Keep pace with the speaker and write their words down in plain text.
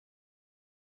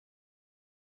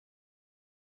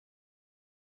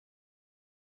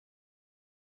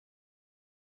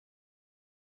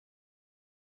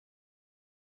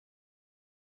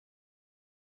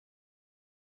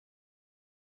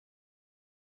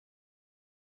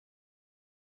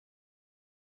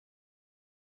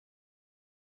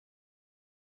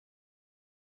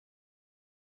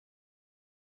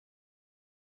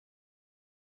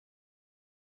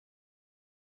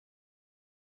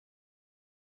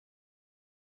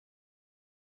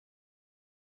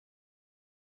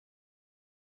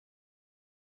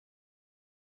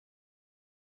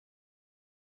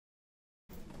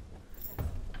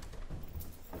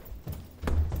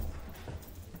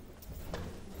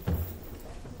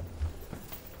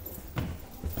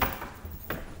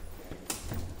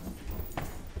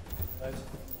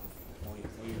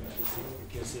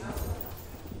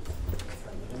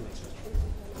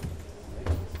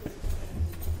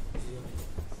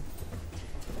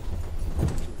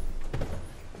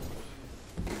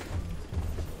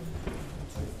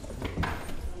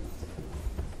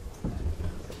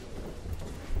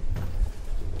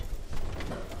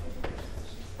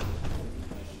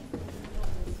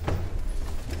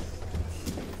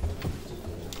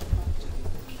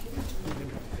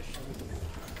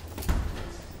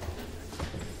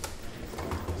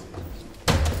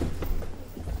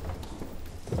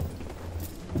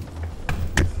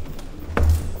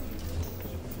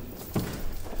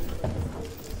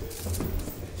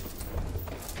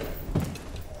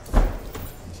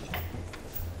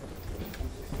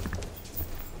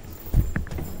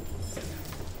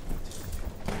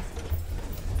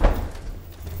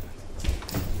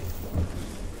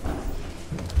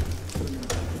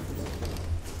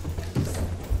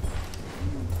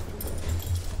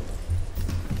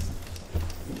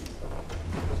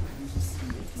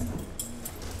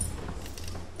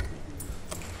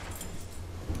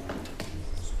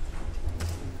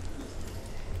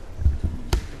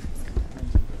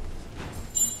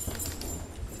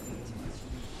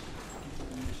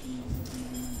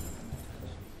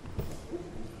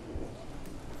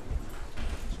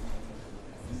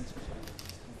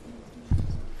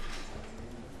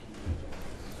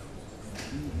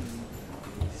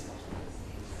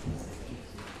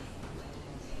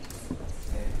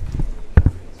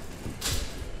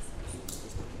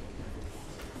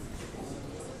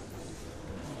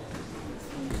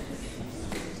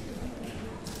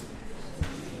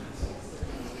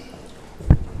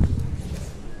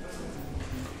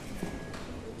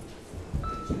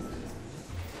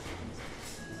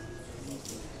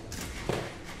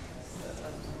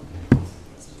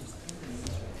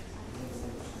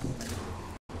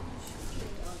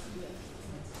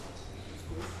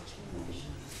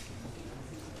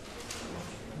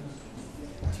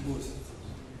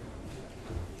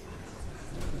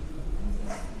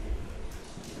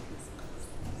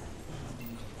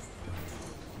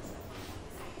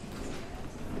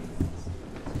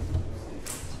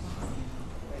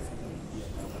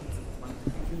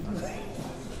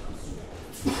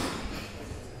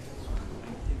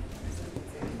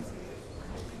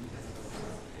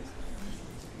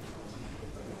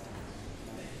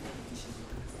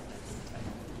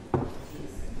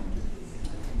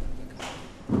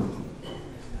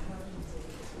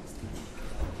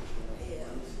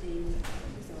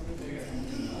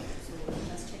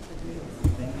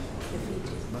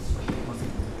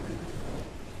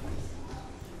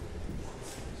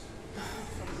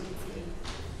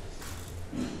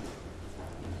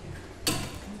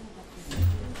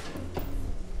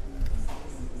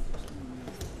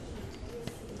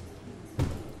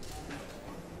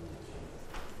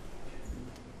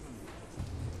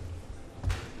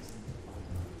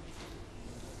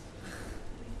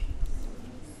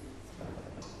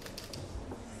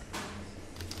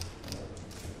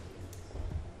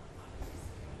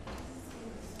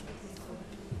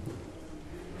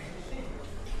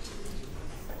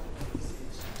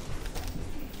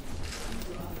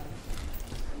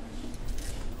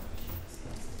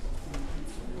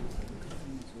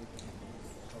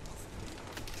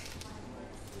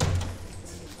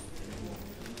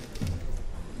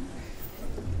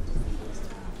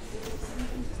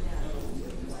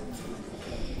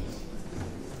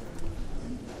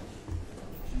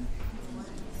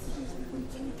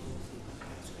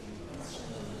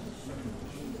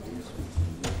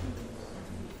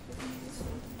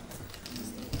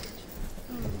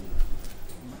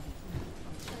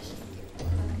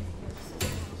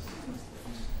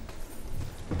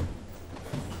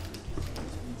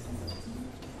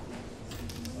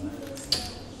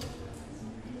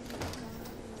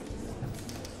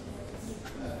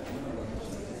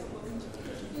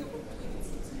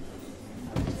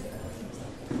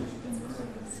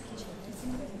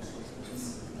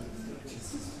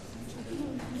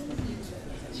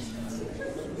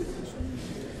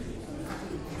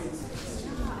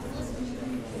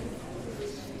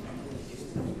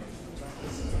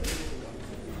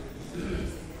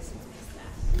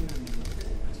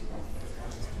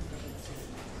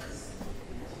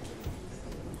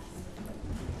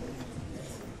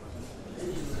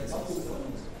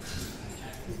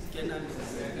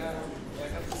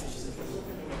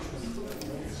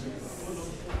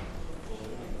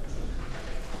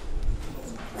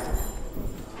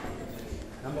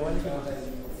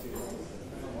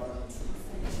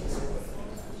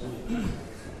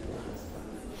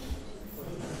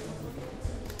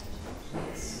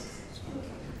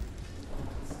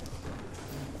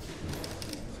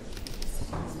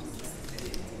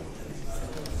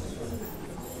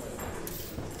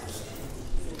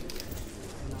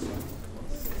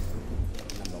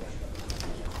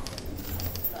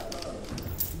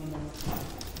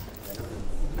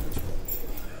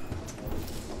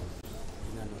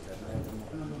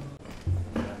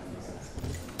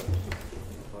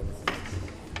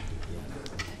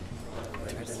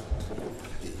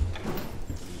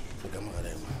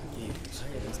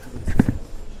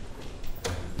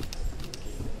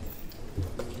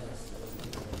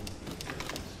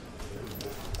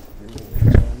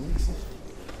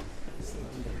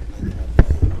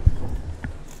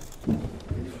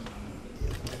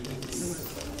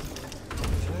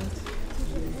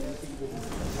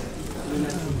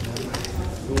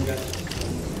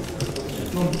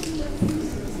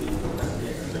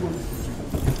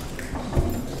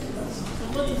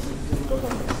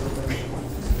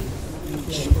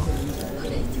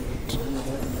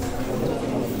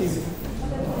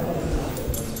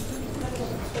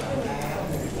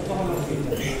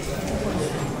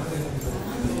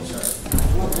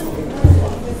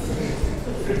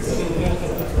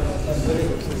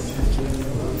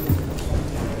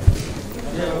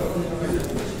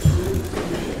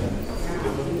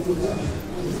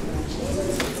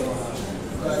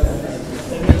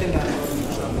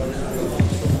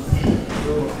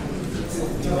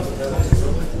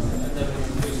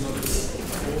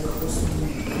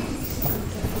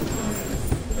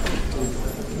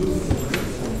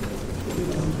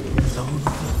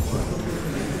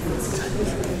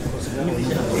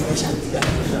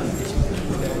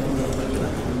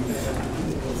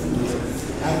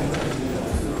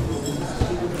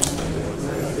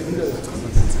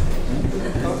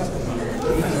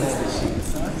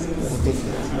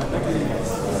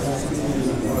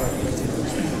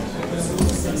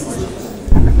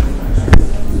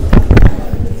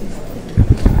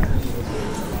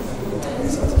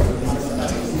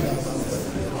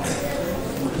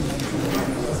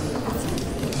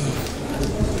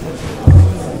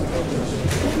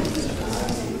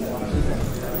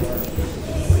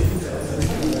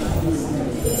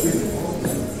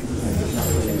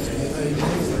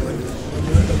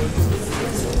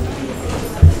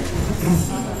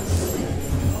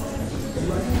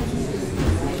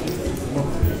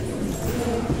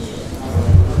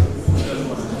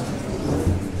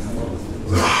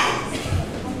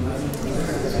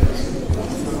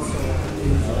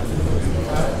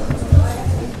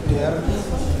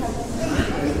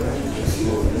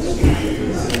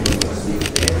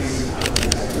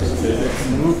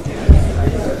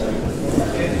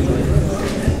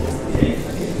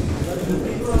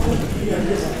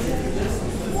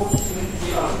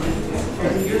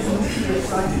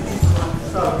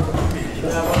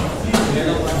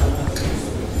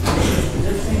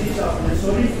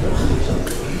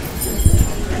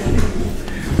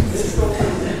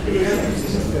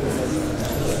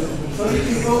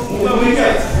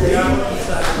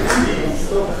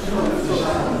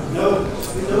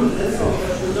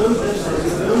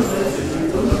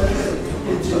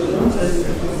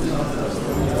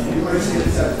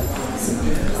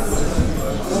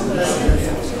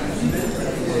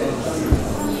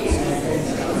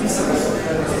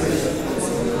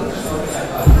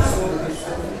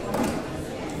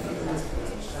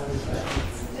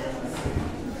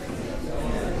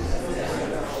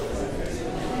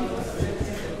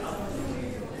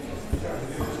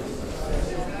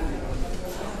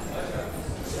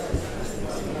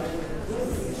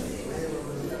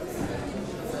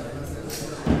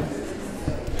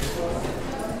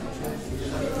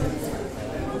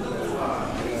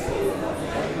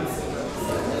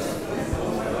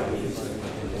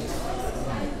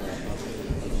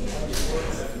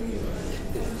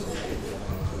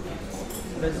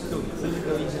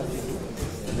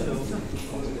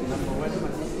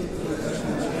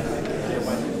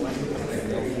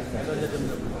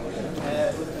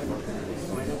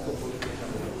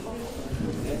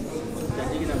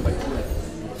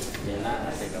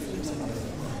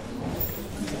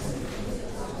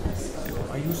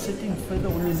Are you sitting further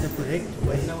on in the correct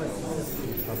way?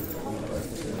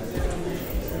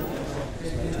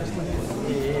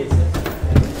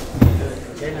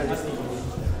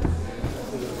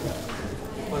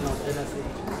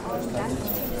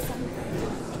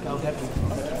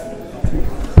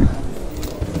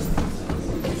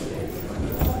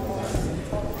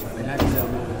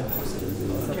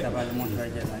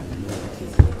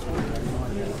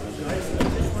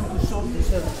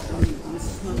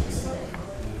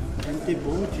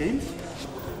 James,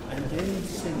 and then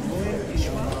it's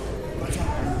Ishma,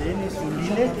 and then it's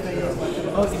Lile.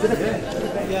 Oh, is it a bag?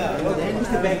 Yeah, and then who's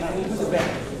the bag? Who's the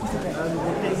bag?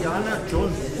 Yana John.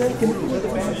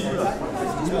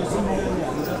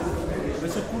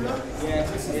 Where's the cooler? Yeah.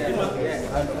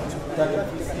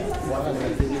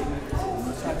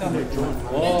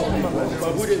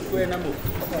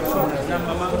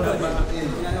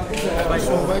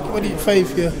 What do you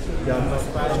 5 here? Yeah,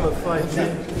 5.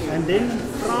 And then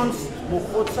France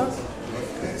Mogotsa,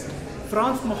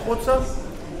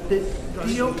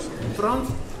 Theo, France,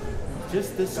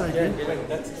 just this side, eh?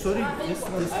 Sorry,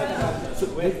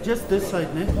 just this side,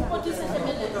 eh?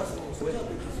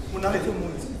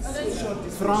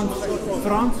 France,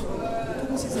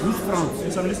 who's France?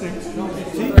 Yes, I'm listening.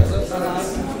 See?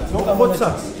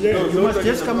 Mogotsa, you must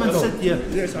just come and sit here.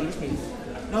 Yes, I'm listening.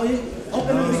 No,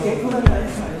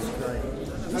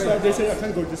 They say I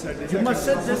can't go this side. you must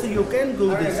sit just so you can go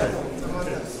this side.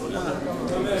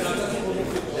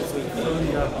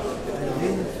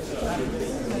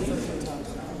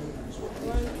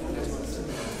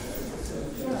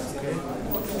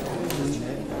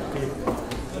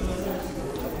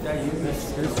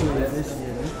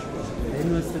 Then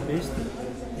was the best.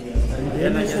 And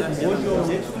then I said, Mojo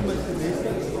next to Mr.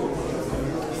 Bester.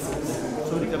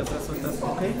 Sorry,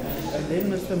 okay. And then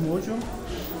Mr. Mojo.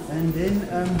 And then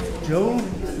Joe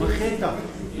Mageta.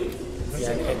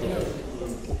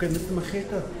 Okay, Mr.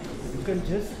 Mageta, you can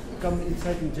just come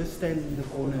inside and just stand in the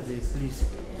corner there, please.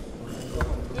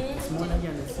 Smaller,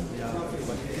 yeah,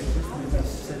 but you can just maybe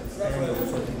sit there or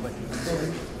something, but you can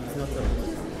stand. It's not a...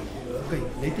 Okay,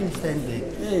 let him stand there.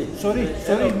 Hey. Sorry,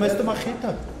 Mr.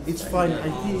 Mageta. It's fine. I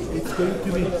think it's going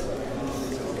to be.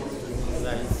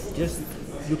 Just,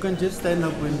 you can just stand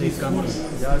up when they come.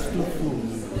 Yeah, it's too full.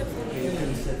 Okay, you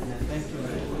can sit there. Thank you.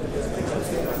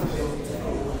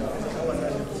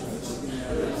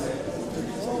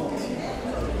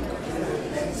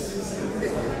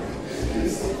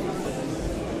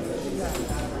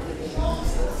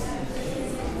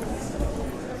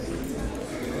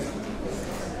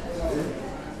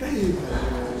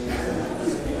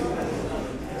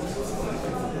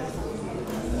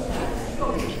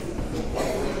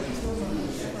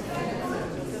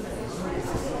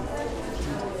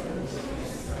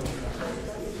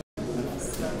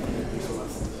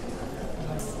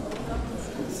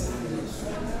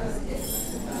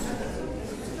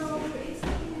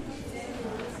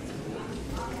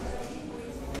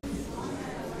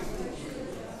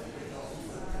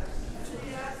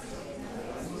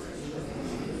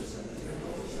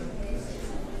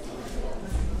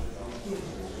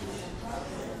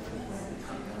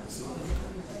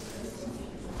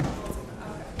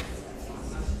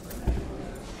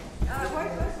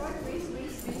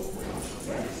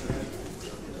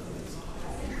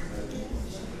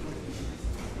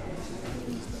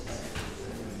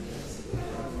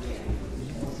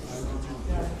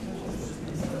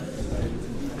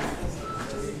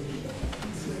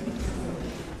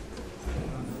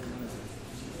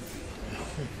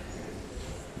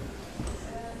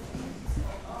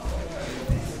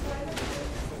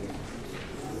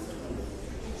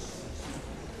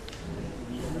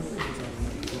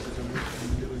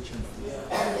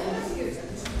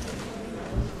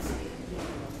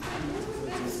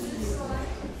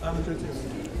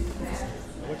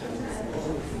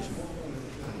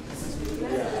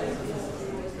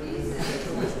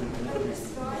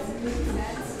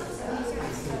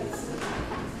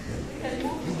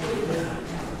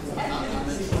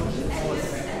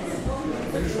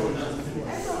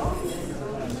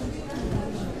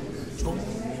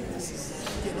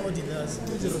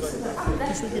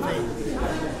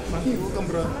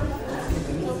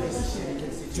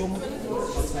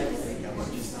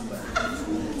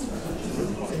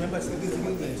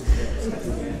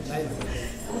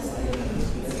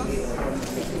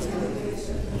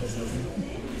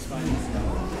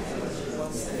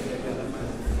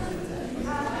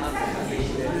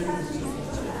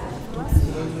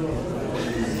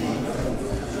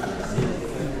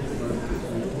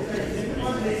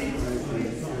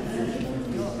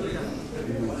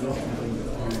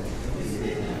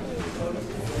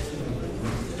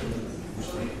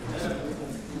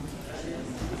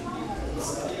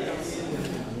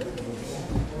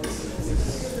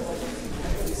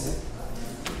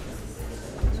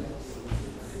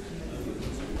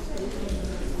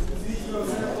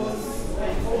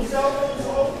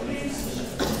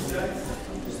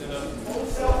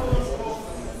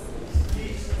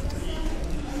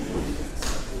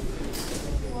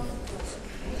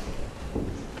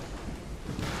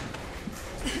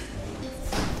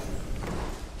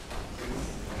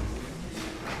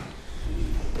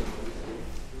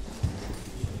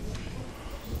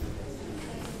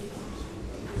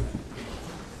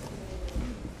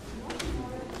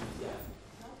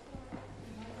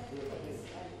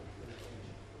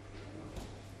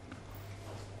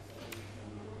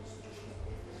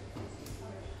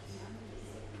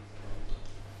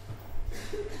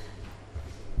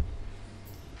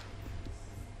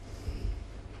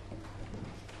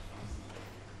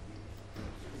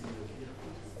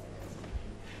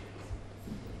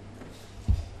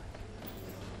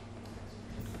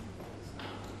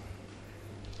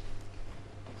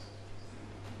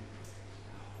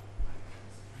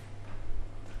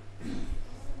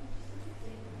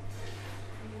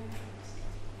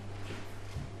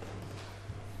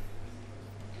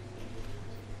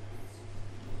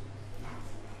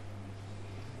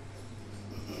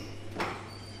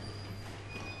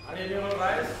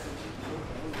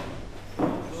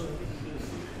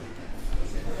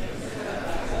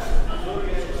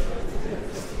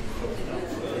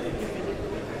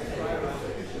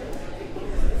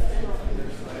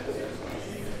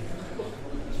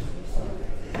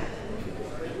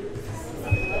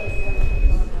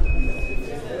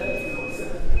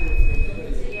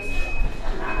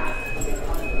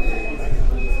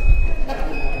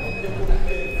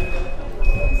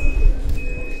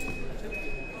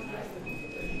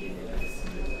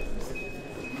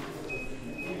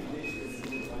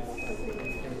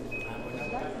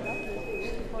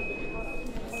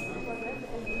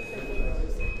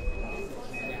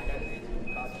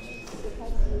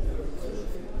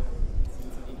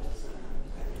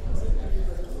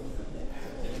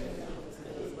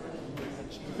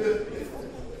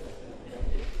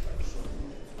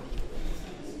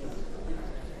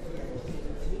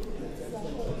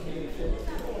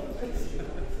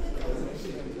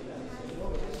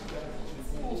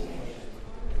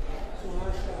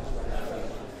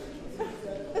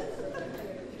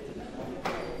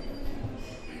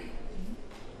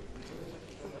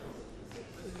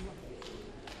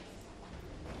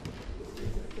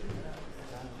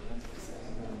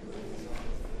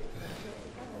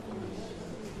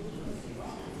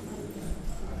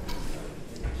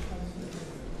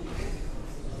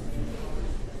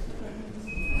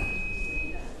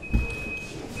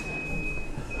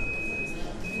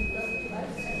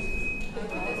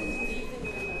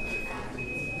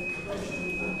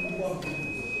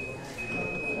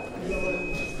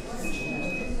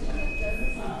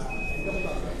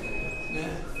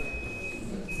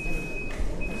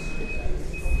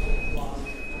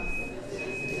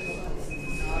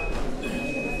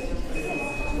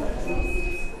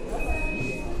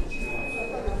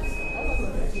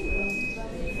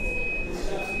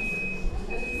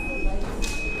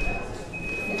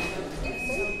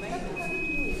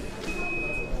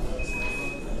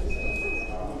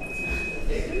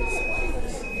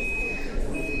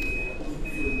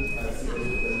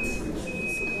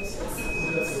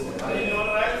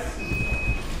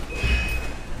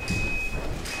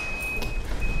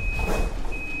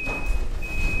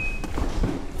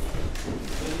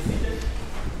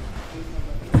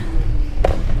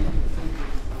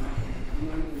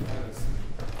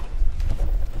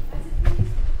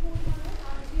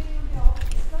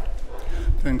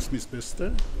 Thanks, Ms.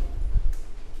 Bester.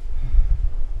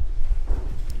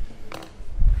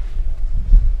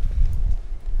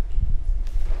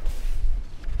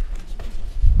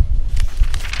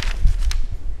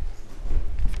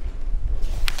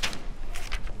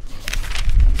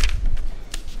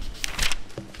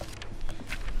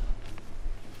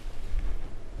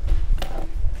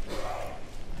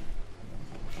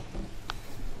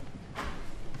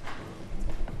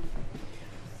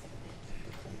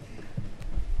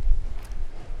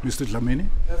 Mr. Dlamini?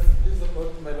 Yes, please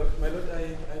support my lord. My lord,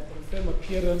 I confirm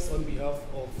appearance on behalf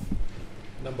of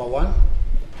number 1,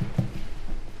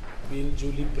 being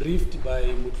duly briefed by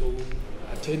Mutlong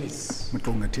attorneys.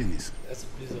 Mutlong attorneys. Yes,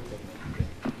 please support.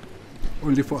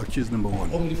 Only for accused number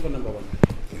 1. Only for number 1.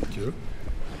 Thank you.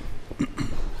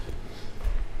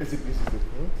 As it pleases the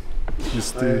court,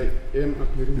 Mr. I am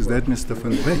appearing Is for that Mr.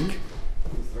 Van Wyk?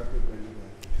 instructed by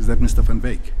legal. Is that Mr. Van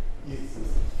Wyk? Yes.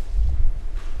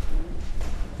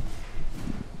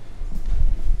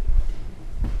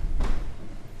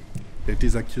 That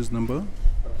is accused number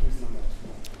Accused number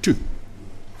 2.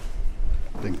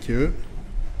 Thank you.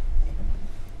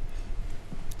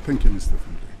 Thank you, Mr.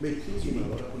 Van Wyk. May it please you, my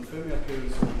lord, I confirm your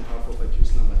appearance on behalf of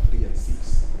accused number 3 and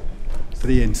 6.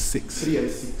 3 and 6. 3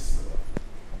 and 6.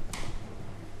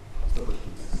 Stop it,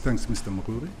 please. Thanks, Mr.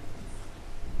 Maguri.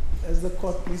 As the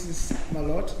court pleases, my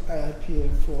lord, I appear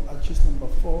for accused number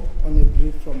 4 on a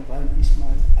brief from Ryan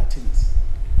Ismail attorneys.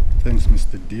 Thanks,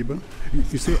 Mr. Diba.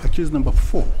 You say accused number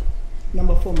 4.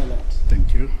 Number 4, my lord.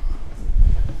 Thank you.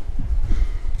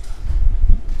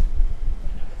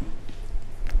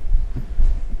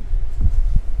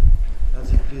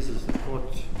 As it pleases the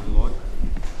court, my lord,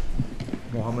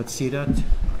 Mohammed Sidat,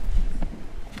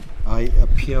 I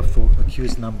appear for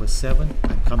accused number 7.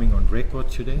 I'm coming on record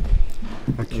today.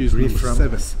 Accused A brief number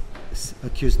from 7.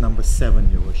 Accused number 7,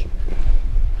 Your Worship.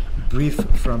 Brief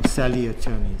from Sally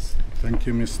attorneys. Thank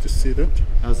you, Mr. Sidat.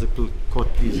 As the court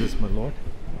pleases, my lord.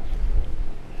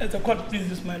 As the court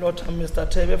pleases, my lord, I'm Mr.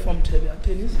 Tebe from Tebe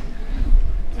Attorneys.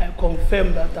 I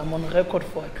confirm that I'm on record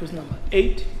for accused number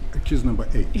 8. Accused number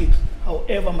 8. If,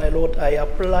 however, my lord, I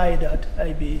apply that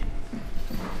I be,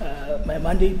 my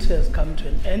mandate has come to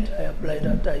an end. I apply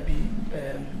that I be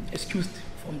excused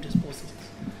from these proceedings.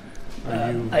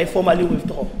 I formally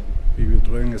withdraw. Are you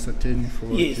withdrawing as attorney for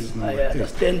Yes, accused I number 8?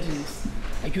 understand this.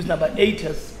 Accused number 8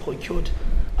 has procured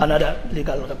another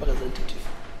legal representative.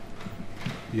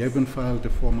 You haven't filed a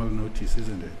formal notice,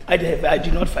 isn't it? I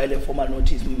did not file a formal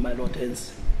notice, my lord,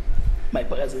 hence my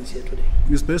presence here today.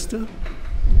 Ms. Bester?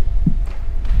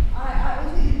 I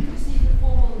also didn't receive a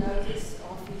formal notice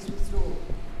of his withdrawal.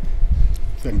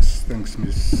 Thanks,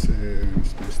 Ms.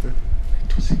 Bester.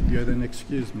 Do you have an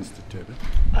excuse, Mr. Tebe?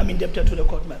 I'm indebted to the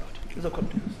court, my lord. To the court,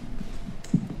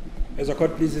 please. As the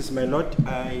court pleases, my lord,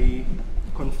 I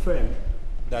confirm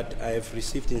that I have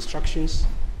received instructions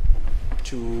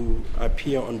to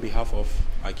appear on behalf of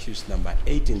accused number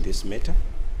 8 in this matter.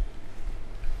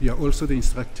 You are also the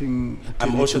instructing attorney.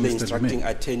 I'm also to the Mr. instructing Lemay.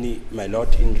 attorney, my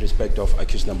lord, in respect of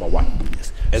accused number 1.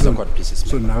 Yes. As the court pleases,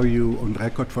 my So lord. now you on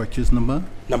record for accused number?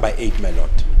 Number 8, my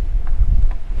lord.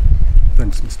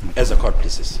 Thanks, Mr. As the court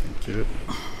pleases. Thank you.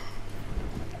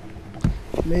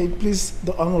 May it please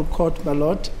the honorable court, my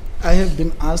lord, I have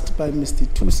been asked by Mr.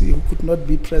 Tusi, who could not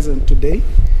be present today,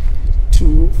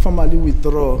 to formally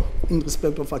withdraw in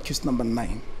respect of accused number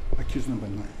 9. Accused number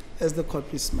 9. As the court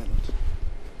pleases, my lord.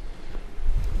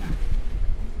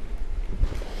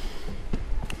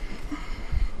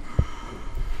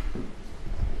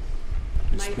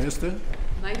 Ms. Bester?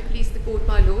 May it please the court,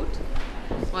 my lord.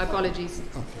 My apologies.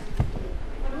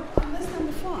 I missed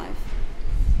number 5.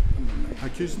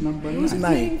 Accused number Who's 9.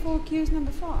 appearing for accused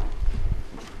number 5?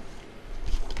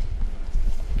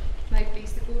 May it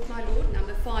please the court, my lord.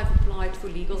 Number 5 applied for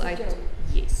legal aid.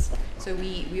 Yes. So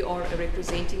we are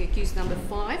representing accused number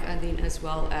 5 and then as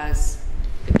well as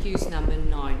accused number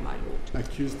 9, my lord.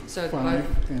 Accused So 5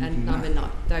 both and number 9.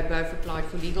 9. They both applied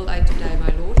for legal aid today,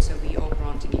 my lord. So we are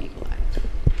granting legal aid.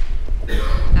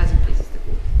 As it pleases the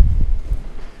court.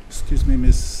 Excuse me,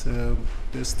 Ms.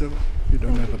 Bester, you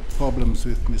don't have problems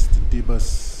with Mr.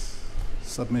 Diba's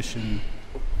submission?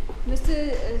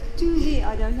 Mr. Tuzi,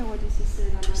 I don't know what is his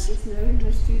surname, I just know him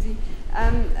as Tuzi.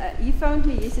 He phoned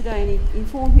me yesterday and he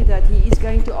informed me that he is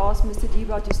going to ask Mr.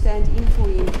 Diba to stand in for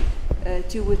him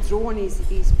to withdraw on his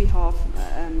behalf,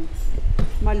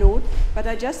 my lord. But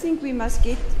I just think we must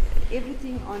get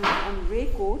everything on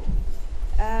record.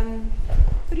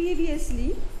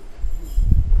 Previously,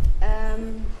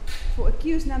 for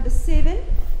accused number 7,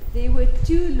 there were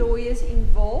 2 lawyers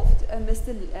involved,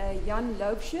 Mr. Jan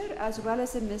Loubser as well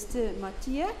as Mr.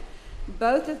 Mattia.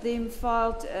 Both of them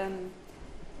filed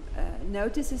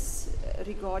notices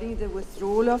regarding the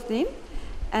withdrawal of them.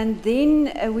 And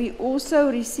then we also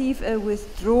received a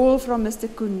withdrawal from Mr.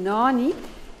 Kunani,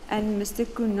 and Mr.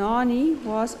 Kunani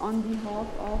was on behalf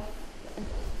of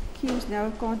accused, now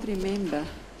I can't remember.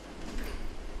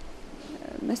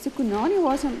 Mr. Kunani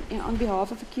was on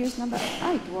behalf of accused number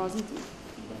 8, wasn't he?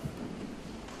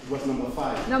 It was number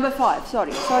 5. Number 5,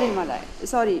 sorry, Malay.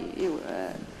 Sorry.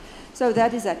 So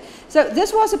that is that. So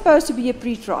this was supposed to be a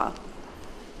pre-trial.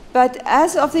 But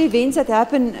as of the events that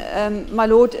happened, my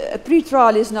lord, a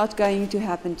pre-trial is not going to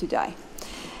happen today.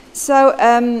 So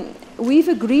we've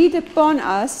agreed upon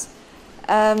us,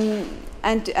 and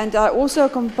I also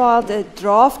compiled a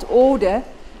draft order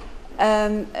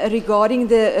regarding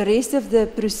the rest of the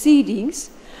proceedings,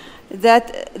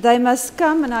 that they must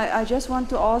come, and I just want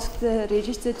to ask the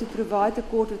register to provide the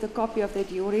court with a copy of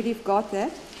that. You already have got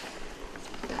that.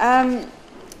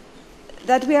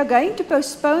 That we are going to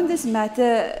postpone this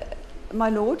matter, my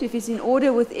lord, if it's in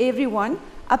order with everyone,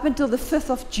 up until the 5th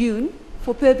of June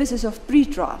for purposes of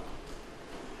pre-trial.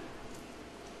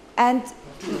 And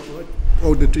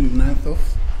Oh, the 29th of?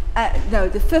 no,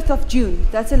 the 5th of June.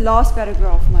 That's the last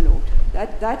paragraph, my lord.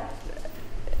 That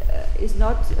is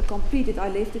not completed. I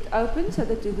left it open so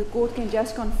that the court can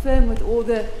just confirm with all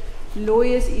the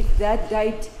lawyers if that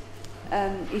date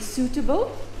is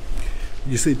suitable.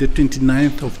 You say the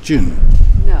 29th of June?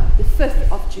 No, the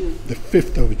 5th of June. The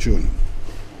 5th of June.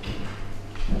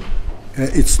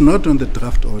 It's not on the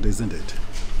draft order, isn't it?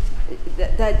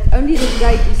 That only the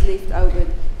date is left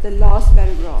open, the last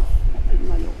paragraph,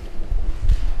 my lord.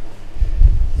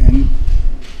 And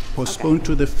postponed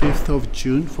to the 5th of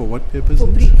June for what purposes?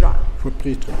 For pre-trial. For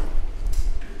pre-trial.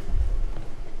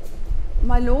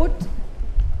 My lord,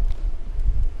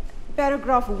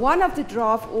 paragraph 1 of the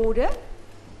draft order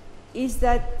is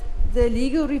that the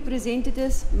legal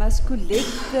representatives must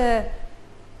collect the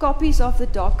copies of the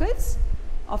dockets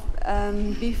of,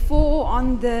 before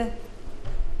on the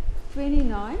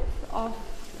 29th of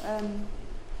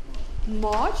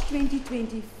March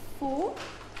 2024.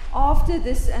 After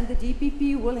this, and the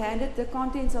DPP will hand the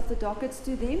contents of the dockets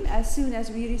to them as soon as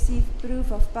we receive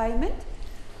proof of payment.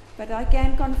 But I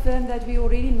can confirm that we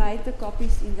already made the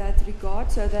copies in that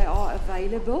regard, so they are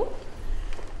available.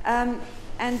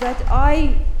 And that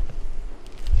I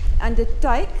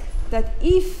undertake that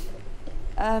if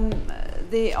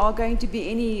there are going to be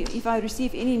any, if I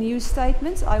receive any new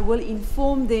statements, I will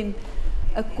inform them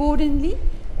accordingly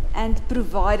and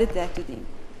provided that to them.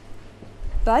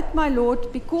 But, my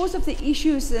lord, because of the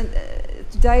issues, and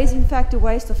today is in fact a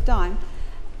waste of time,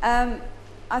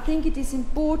 I think it is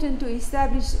important to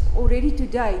establish already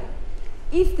today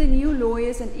if the new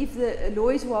lawyers and if the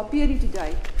lawyers who are appearing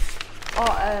today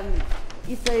are,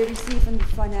 if they receive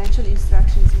financial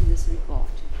instructions in this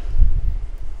regard,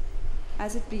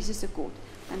 as it pleases the court.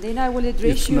 And then I will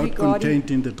address you regarding... It's not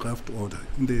contained in the draft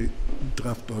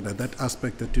order, that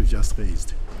aspect that you've just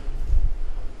raised.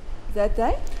 That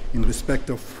day? In respect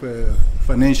of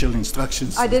financial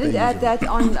instructions. I didn't add that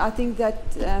on. I think that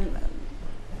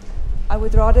I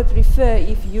would rather prefer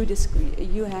if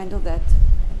you handle that,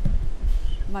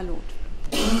 my lord.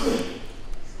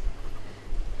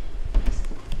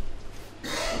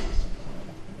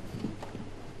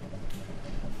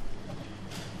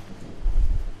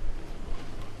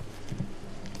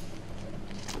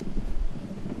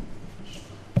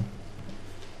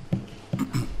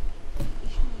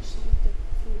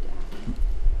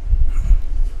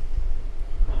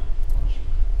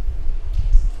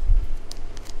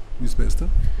 Ms. Bester?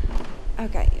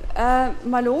 Okay.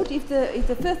 My lord, if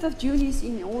the 5th of June is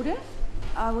in order,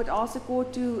 I would ask the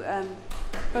court to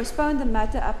postpone the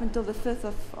matter up until the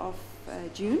 5th of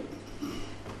June.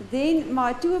 Then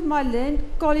two of my learned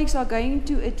colleagues are going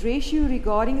to address you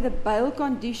regarding the bail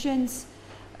conditions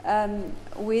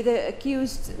where the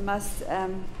accused must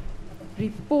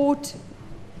report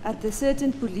at a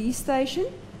certain police station.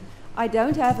 I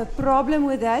don't have a problem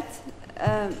with that,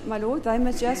 my lord. They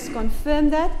must just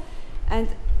confirm that. And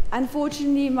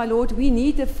unfortunately, my lord, we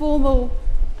need a formal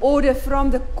order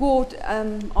from the court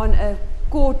on a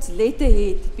court's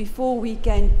letterhead before we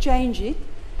can change it.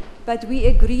 But we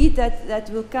agreed that that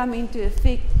will come into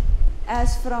effect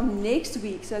as from next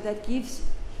week. So that gives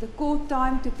the court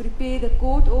time to prepare the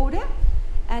court order.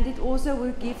 And it also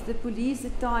will give the police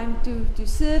the time to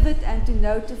serve it and to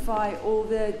notify all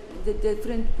the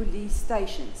different police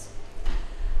stations.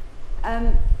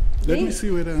 Let me see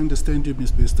whether I understand you,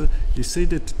 Ms. Bester. You say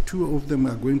that two of them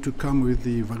are going to come with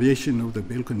the variation of the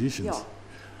bail conditions.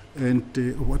 Yeah. And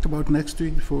what about next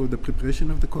week for the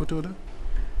preparation of the court order?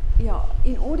 Yeah,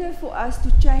 in order for us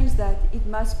to change that, it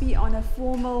must be on a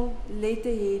formal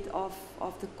letterhead of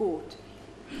the court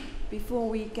before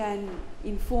we can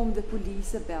inform the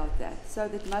police about that. So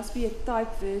that must be a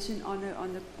typed version on a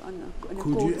Could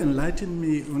court. you enlighten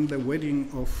me on the wording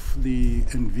of the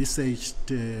envisaged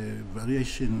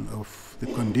variation of the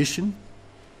condition?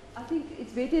 I think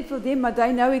it's better for them, but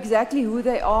they know exactly who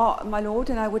they are, my lord,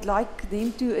 and I would like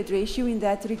them to address you in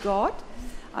that regard.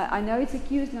 I know it's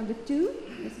accused number 2.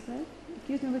 Is it right?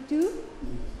 Accused number 2.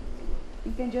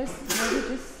 You can maybe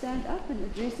just stand up and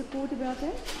address the court about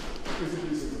that.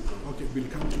 Okay, we'll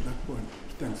come to that point.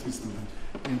 Thanks, Mr. Mann.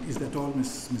 And is that all,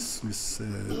 Miss?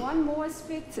 One more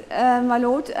aspect, my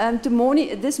lord.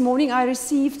 This morning I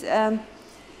received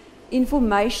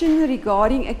information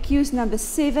regarding accused number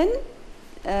 7,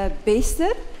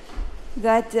 Bester,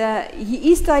 that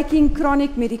he is taking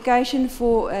chronic medication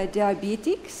for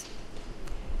diabetics,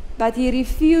 but he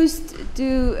refused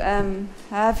to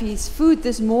have his food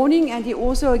this morning, and he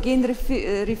also again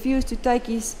refused to take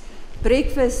his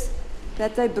breakfast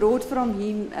that they brought from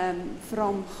him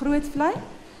from Grootvlei.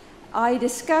 I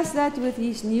discussed that with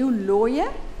his new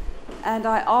lawyer, and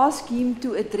I asked him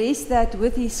to address that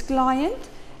with his client,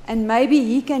 and maybe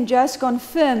he can just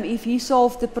confirm if he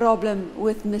solved the problem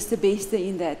with Mr. Bester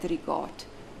in that regard.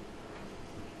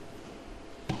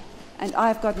 And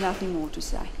I've got nothing more to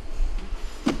say.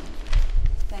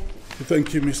 Thank you.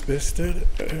 Thank you, Miss Bester.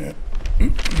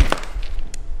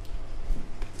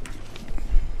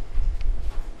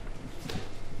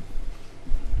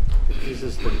 This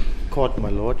is the court, my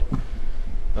lord.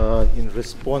 In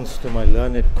response to my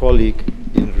learned colleague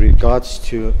in regards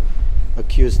to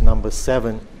accused number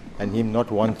 7 and him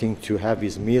not wanting to have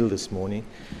his meal this morning,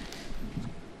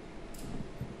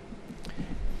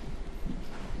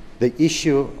 the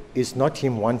issue is not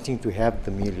him wanting to have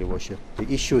the meal, Your Worship.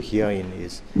 The issue herein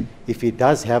is, if he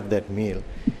does have that meal,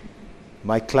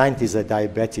 my client is a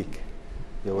diabetic,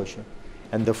 Your Worship,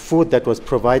 and the food that was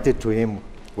provided to him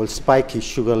will spike his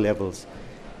sugar levels.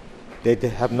 They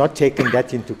have not taken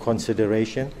that into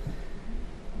consideration.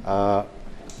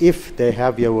 If they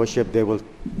have, Your Worship, they will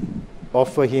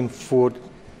offer him food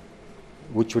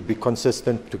which would be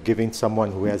consistent to giving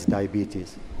someone who has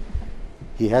diabetes.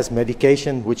 He has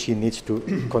medication which he needs to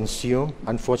consume.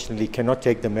 Unfortunately, he cannot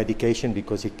take the medication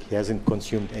because he hasn't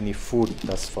consumed any food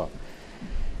thus far.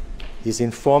 He's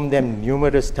informed them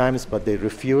numerous times, but they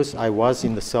refuse. I was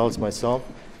in the cells myself.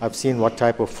 I've seen what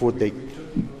type of food they...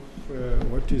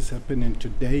 What is happening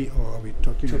today, or are we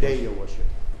talking Today, about? Your Worship,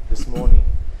 this morning.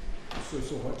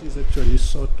 So what is actually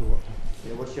sought or?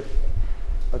 Your Worship,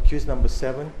 accused number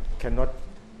 7 cannot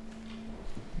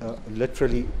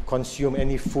literally consume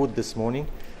any food this morning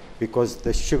because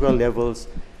the sugar levels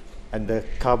and the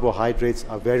carbohydrates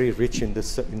are very rich in the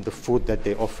food that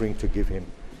they're offering to give him.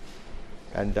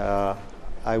 And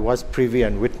I was privy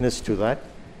and witness to that.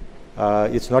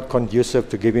 It's not conducive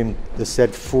to give him the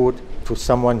said food to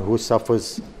someone who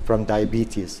suffers from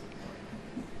diabetes.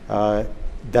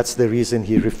 That's the reason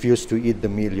he refused to eat the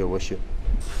meal, Your Worship.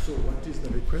 So what is the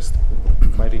request?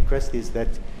 My request is that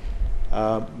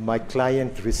my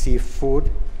client receive food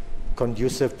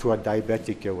conducive to a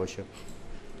diabetic, Your Worship.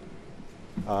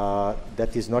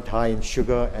 That is not high in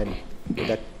sugar and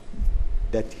that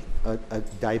a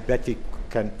diabetic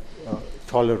can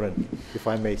tolerate, if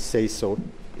I may say so,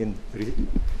 in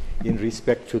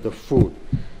respect to the food.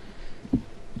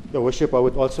 Your Worship, I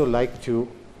would also like to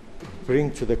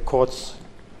bring to the court's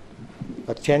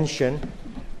attention,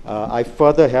 I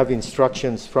further have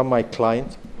instructions from my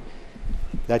client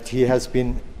that he has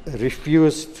been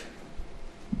refused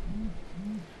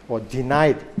or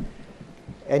denied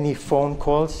any phone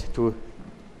calls to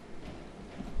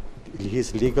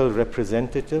his legal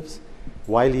representatives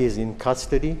while he is in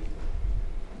custody.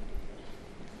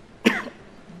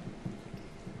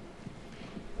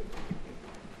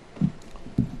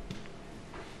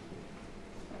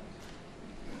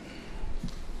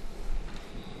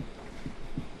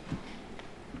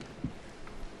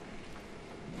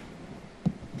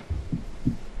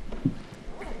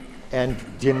 And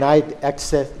denied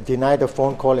a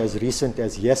phone call as recent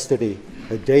as yesterday,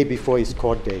 a day before his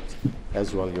court date,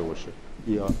 as well, Your Worship.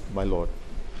 Yeah, my Lord.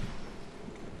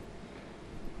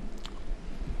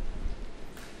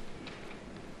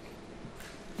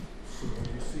 So are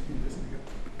you seeking this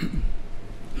again?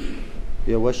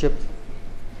 Your Worship,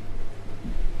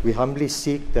 we humbly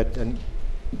seek that a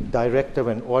directive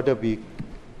and order be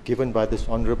given by this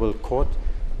honorable court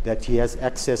that he has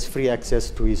access, free access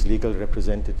to his legal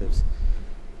representatives.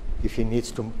 If he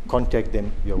needs to contact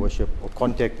them, Your Worship, or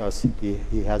contact us,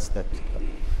 he has that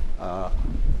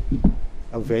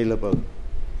available.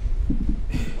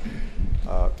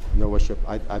 Your Worship,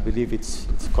 I believe it's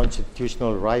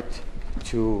constitutional right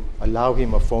to allow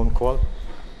him a phone call,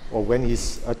 or when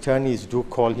his attorneys do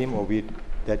call him,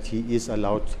 that he is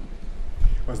allowed.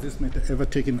 Was this matter ever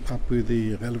taken up with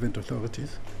the relevant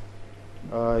authorities?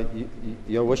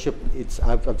 Your Worship,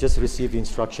 I've just received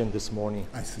instruction this morning.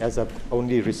 I see. As I've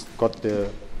only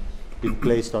been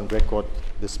placed on record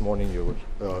this morning,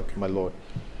 my Lord.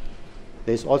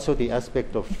 There's also the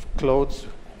aspect of clothes,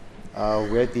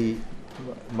 where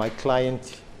my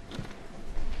client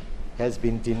has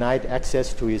been denied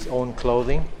access to his own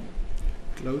clothing.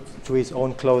 Clothes? To his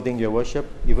own clothing, Your Worship,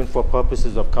 even for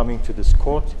purposes of coming to this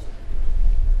court.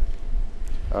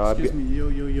 Excuse me,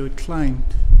 your client,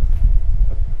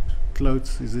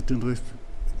 clothes, is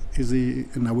he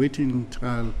an awaiting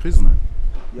trial prisoner?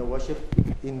 Your Worship,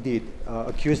 indeed.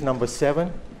 Accused number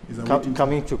 7,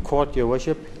 coming to court, Your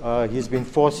Worship. He's been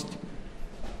forced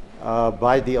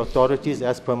by the authorities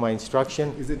as per my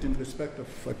instruction. Is it in respect of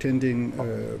attending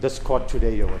this court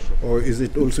today, Your Worship? Or is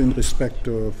it also in respect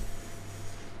of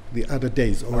the other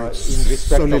days? Or In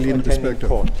respect solely of in attending respect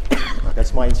court.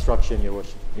 That's my instruction, Your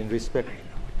Worship. In respect,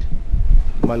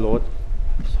 my Lord.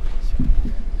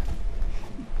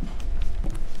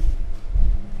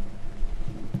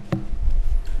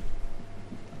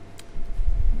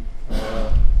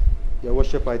 Your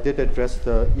Worship, I did address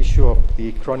the issue of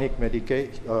the chronic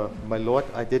medication. My Lord,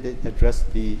 I did address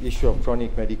the issue of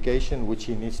chronic medication which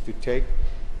he needs to take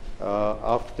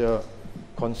after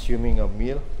consuming a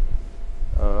meal.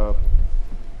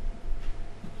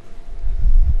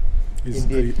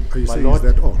 Indeed, are you my saying Lord,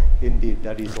 is that all? Indeed,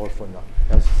 that is all for now,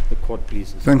 as the court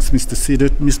pleases. Thanks, Mr.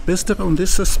 Seeded. Ms. Bester, on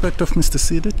this aspect of Mr.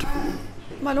 Seeded?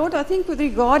 My Lord, I think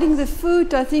regarding the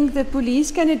food, I think the police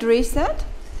can address that.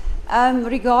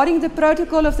 Regarding the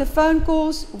protocol of the phone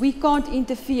calls, we can't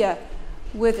interfere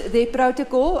with their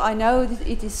protocol. I know that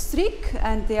it is strict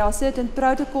and there are certain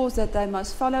protocols that they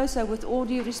must follow, so with all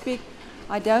due respect,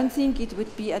 I don't think it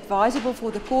would be advisable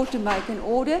for the court to make an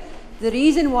order. The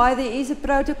reason why there is a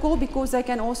protocol, because they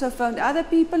can also phone other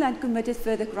people and committed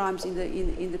further crimes in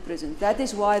the prison. That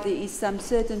is why there is some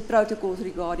certain protocols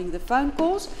regarding the phone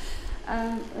calls.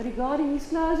 Regarding his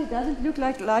clothes, it doesn't look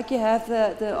like you have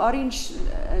the orange,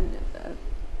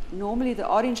 normally the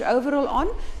orange overall on,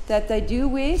 that they do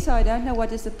wear, so I don't know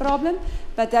what is the problem,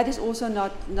 but that is also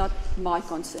not my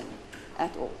concern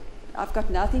at all. I've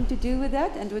got nothing to do with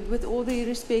that, and with all due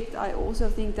respect, I also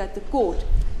think that the court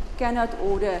cannot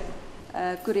order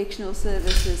correctional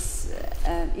services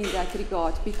in that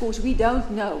regard, because we don't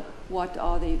know what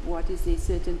is the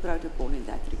certain protocol in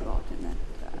that regard, and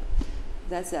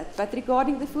that's that. But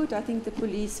regarding the food, I think the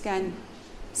police can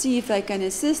see if they can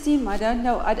assist him. I don't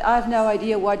know. I have no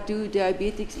idea what do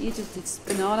diabetics eat, if it's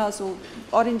bananas or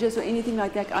oranges or anything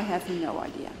like that. I have no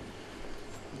idea.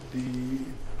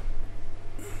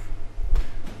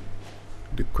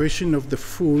 The question of the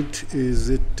food, is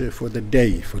it for the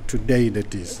day, for today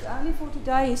that is? It's only for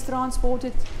today. He's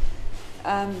transported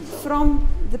from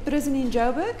the prison in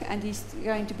Joburg, and he's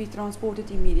going to be transported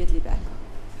immediately back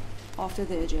after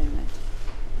the adjournment.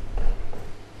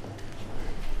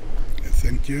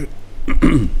 Thank you.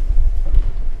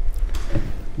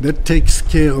 That takes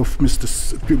care of Mr.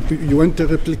 You want a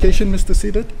replication, Mr.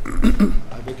 Seeded?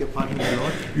 I beg your pardon, my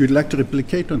Lord. You'd like to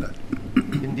replicate on that?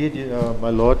 Indeed, my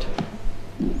Lord.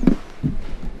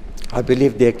 I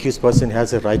believe the accused person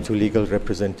has a right to legal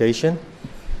representation.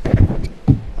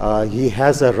 He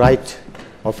has a right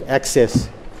of access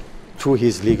to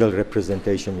his legal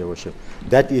representation, Your Worship.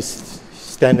 That is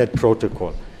standard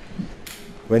protocol.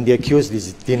 When the accused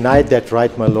is denied that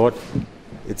right, my Lord,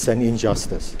 it's an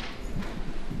injustice.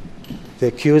 The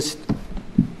accused,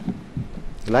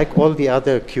 like all the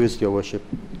other accused, Your Worship,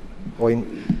 or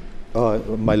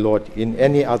my Lord, in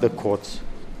any other courts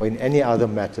or in any other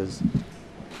matters,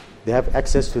 they have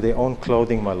access to their own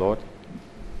clothing, my Lord.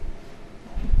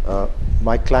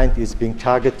 My client is being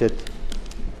targeted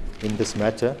in this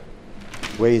matter,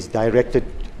 where he's directed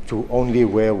to only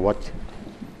wear what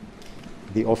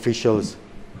the officials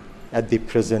at the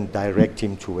prison direct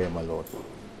him to wear, my Lord.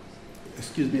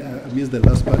 Excuse me, I missed the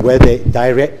last part. Where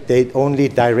they only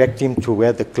direct him to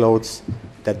wear the clothes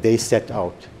that they set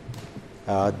out.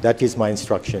 That is my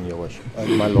instruction, Your Worship,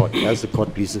 my Lord, as the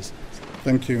court pleases.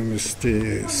 Thank you,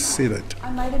 Mr. Seeded.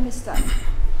 I made a mistake.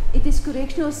 It is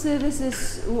correctional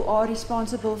services who are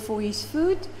responsible for his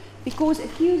food, because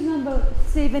accused number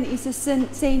 7 is a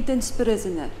sentenced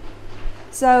prisoner.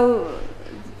 So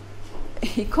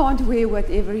he can't wear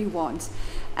whatever he wants.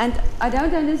 And I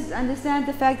don't understand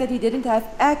the fact that he didn't have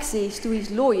access to his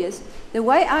lawyers. The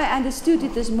way I understood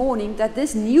it this morning, that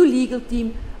this new legal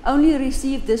team only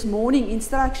received this morning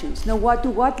instructions. Now, to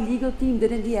what legal team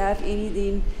didn't he have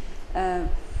any then?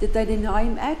 Did they deny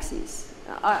him access?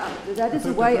 That is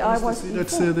the way I was informed.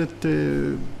 Let's say that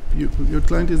your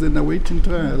client is an awaiting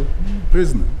trial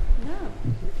prisoner. No.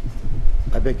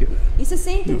 I beg you. He's a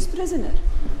sentenced prisoner.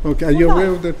 Okay, are you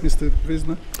aware of that, Mr.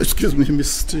 Prisoner? Excuse me,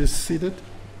 Mr. Seated?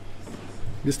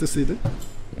 Mr. Seated?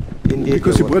 Indeed,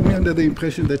 Because you brought me under the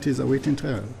impression that he's awaiting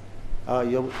trial.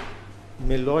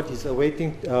 My lord is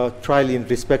awaiting trial in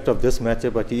respect of this matter,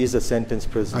 but he is a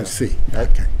sentenced prisoner. I see.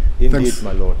 Okay. Indeed, Thanks.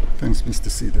 my lord. Thanks, Mr.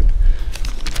 Seated.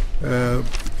 That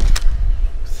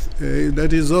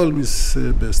is all, Ms.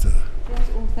 Bester. That's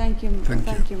all. Thank you.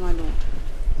 Thank you, my lord.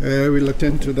 We'll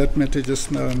attend to that matter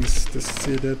just now, Mr.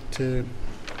 Seated.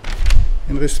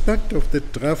 In respect of the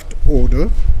draft order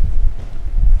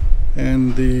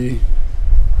and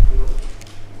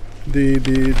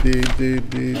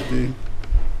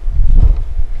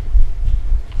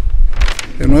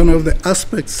and one of the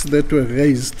aspects that were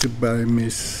raised by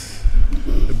Ms.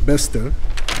 Bester,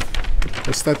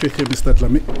 I'll start with you, Mr.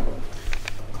 Tlami.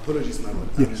 Apologies, my lord.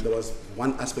 Yes. There was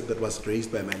one aspect that was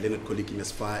raised by my learned colleague in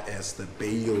as far as the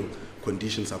bail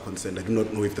conditions are concerned. I do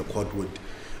not know if the court would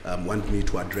want me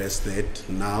to address that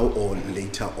now or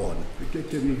later on. Okay,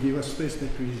 can you give us space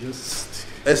that we just...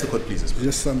 As the court pleases.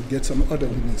 Just get some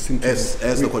orderliness into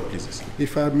as the court pleases.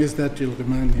 If I miss that, you'll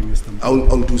remind me, Mr.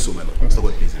 I'll do so, my lord. As the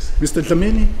court pleases. Mr.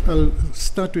 Dlamini, I'll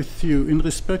start with you in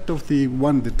respect of the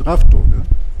draft order,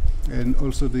 and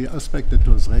also the aspect that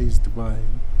was raised by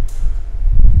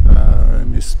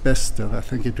Ms. Bester. I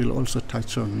think it will also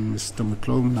touch on Mr.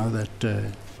 McClone now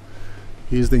that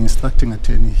he is the instructing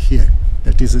attorney here.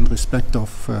 That is in respect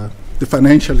of the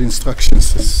financial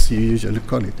instructions, as you usually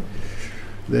call it.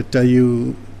 That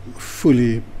you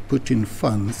fully put in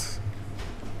funds.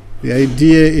 The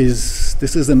idea is,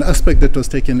 this is an aspect that was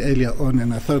taken earlier on,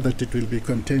 and I thought that it will be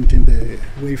contained in the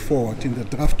way forward in the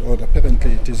draft order.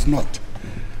 Apparently it is not.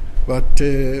 But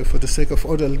for the sake of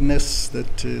orderliness,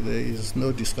 that there is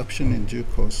no disruption in due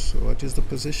course. So what is the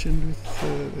position with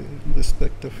in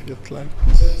respect of your client?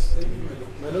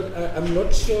 My lord, I'm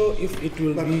not sure if it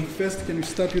will be... First, can you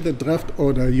start with the draft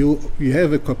order? You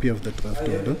have a copy of the draft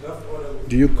order.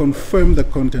 Do you confirm the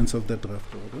contents of the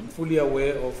draft order? I'm fully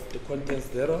aware of the contents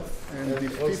thereof. And the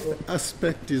fifth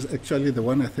aspect is actually the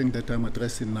one I think that I'm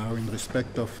addressing now in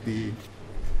respect of the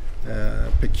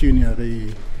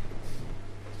pecuniary,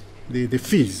 the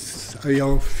fees. Are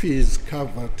your fees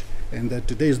covered, and that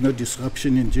there is no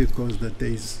disruption in due course, that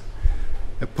there is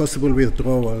a possible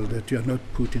withdrawal, that you are not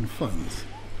putting funds?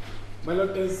 My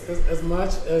lord, as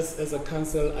much as a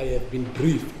counsel, I have been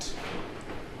briefed.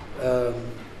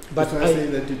 But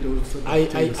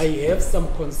I have some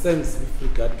concerns with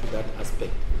regard to that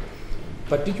aspect.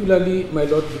 Particularly, my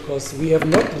lord, because we have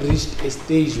not reached a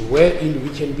stage wherein we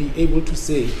can be able to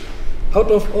say,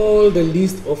 out of all the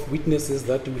list of witnesses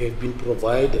that we have been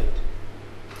provided,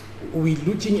 we're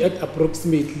looking at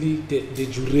approximately the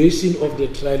duration of the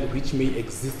trial which may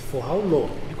exist for how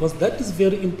long, because that is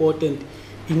very important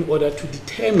in order to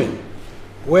determine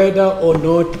whether or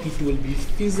not it will be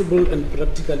feasible and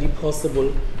practically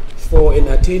possible for an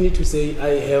attorney to say,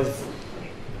 I have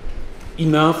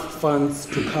enough funds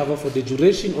to cover for the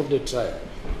duration of the trial.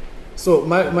 So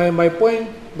my point,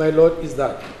 my lord, is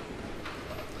that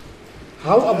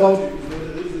how about... The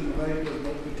reason why it was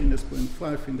not put in as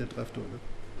 0.5 in the draft order?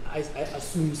 I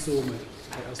assume so,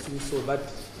 I assume so.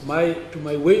 But to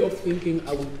my way of thinking,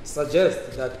 I would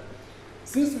suggest that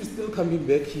since we're still coming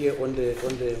back here on the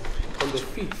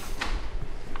 5th,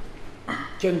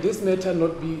 can this matter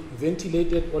not be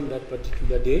ventilated on that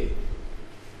particular day?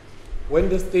 When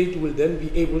the state will then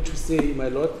be able to say, my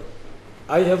lord,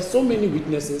 I have so many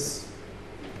witnesses,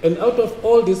 and out of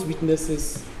all these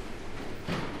witnesses,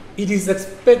 it is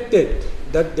expected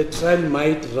that the trial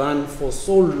might run for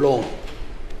so long.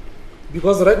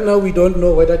 Because right now we don't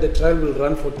know whether the trial will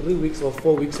run for 3 weeks or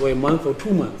 4 weeks or a month or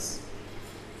 2 months.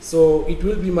 So it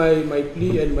will be my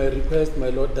plea and my request, my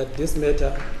lord, that this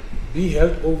matter be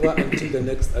held over until the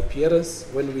next appearance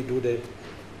when we do the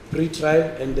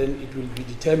pre-trial, and then it will be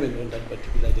determined on that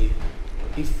particular day,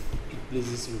 if it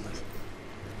pleases you.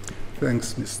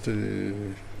 Thanks,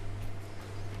 Mr.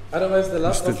 Otherwise, the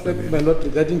last aspect, my lord,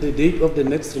 regarding the date of the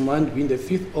next remand being the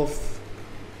 5th of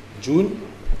June,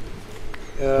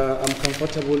 I'm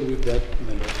comfortable with that,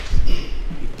 my lord.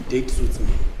 The date suits me.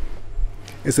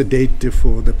 As a date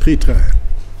for the pre-trial?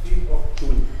 5th of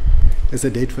June. As a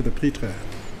date for the pre-trial?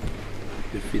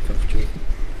 The 5th of June.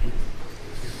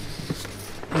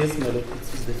 Yes, my lord,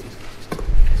 it's the 5th.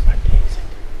 What day is it?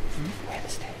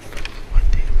 Wednesday. What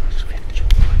day was 5th June?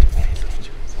 What day is it?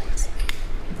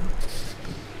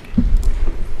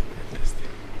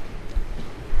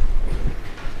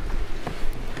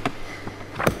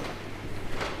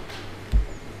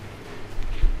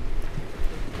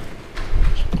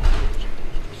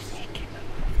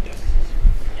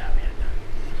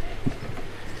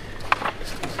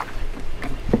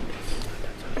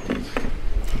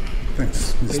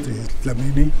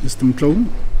 Dlamini. Mr. Mtlom,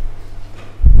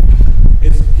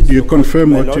 It's do you your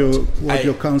confirm my what Lord.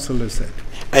 your counsel has said?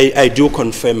 I do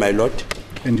confirm, my Lord.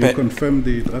 And you But- confirm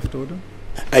the draft order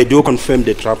I do confirm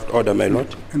the draft order, my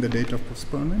Lord. and the date of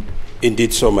postponement?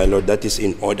 Indeed so, my Lord. That is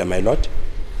in order, my Lord.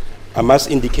 I must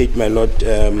indicate, my Lord,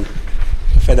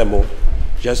 furthermore,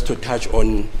 just to touch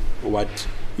on what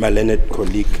my learned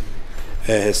colleague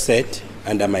has said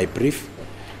under my brief,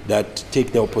 that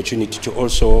take the opportunity to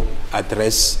also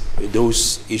address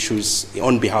those issues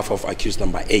on behalf of accused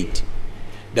number 8,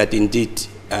 that indeed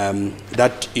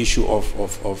that issue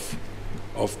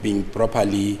of being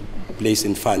properly placed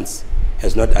in funds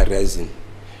has not arisen,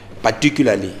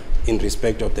 particularly in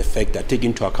respect of the fact that take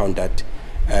into account that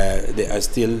there are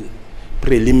still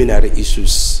preliminary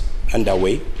issues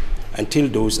underway. Until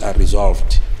those are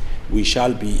resolved, we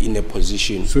shall be in a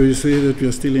position. So you say that we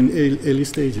are still in early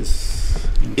stages?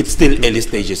 It's still early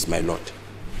stages, my Lord.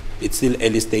 It's still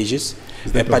early stages,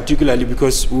 particularly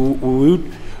because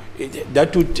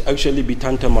that would actually be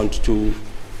tantamount to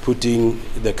putting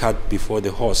the cart before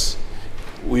the horse.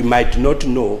 We might not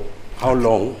know how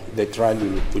long the trial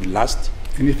will last.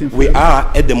 Anything We further?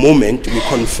 are, at the moment, we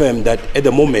confirm that at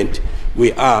the moment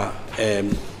we are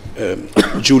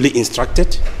duly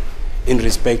instructed in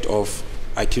respect of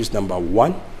accused number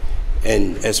 1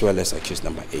 and as well as accused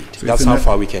number 8. So That's it's how an-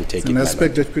 far we can take it's it. an my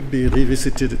aspect that could be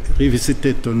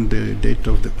revisited on the date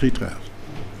of the pre-trial.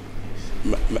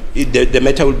 The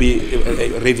matter will be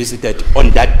revisited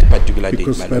on that particular date,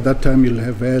 Because my by Lord. that time you'll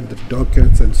have had the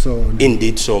dockets and so on.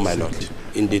 Indeed so, my Lord.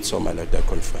 Indeed so, my Lord. I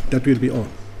confirm. That will be all.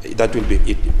 That will be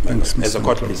it, my Thanks, Lord. As a Mr.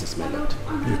 court Mtlom. pleases, my Lord.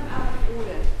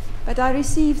 But I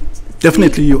received...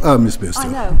 Definitely you are, Ms. Bester.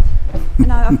 I know,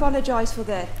 and I apologize for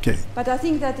that. Okay. But I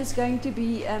think that is going to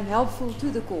be helpful to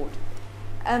the court.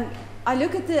 I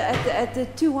look at the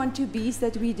 212Bs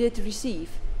that we did receive,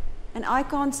 and I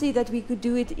can't see that we could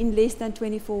do it in less than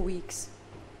 24 weeks,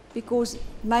 because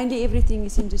mainly everything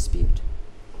is in dispute.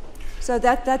 So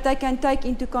that they can take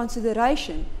into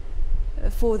consideration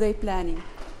for their planning.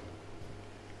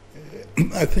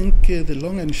 I think the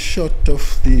long and short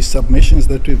of the submissions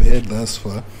that we've had thus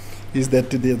far is that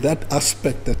that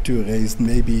aspect that you raised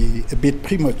may be a bit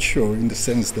premature in the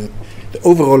sense that the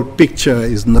overall picture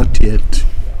is not yet.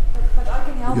 But I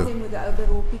can help Yeah. them with the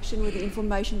overall picture, with the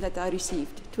information that I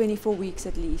received. 24 weeks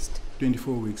at least.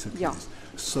 24 weeks at Yeah. least.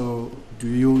 So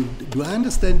do I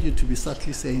understand you to be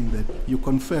subtly saying that you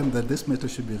confirm that this matter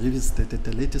should be revisited at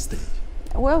a later stage?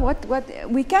 Well,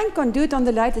 we can do it on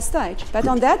the later stage, but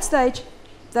on that stage,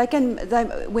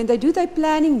 when they do their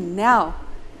planning now,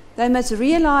 they must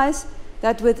realize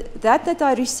that with that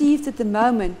I received at the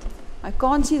moment, I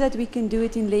can't see that we can do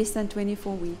it in less than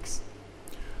 24 weeks.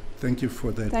 Thank you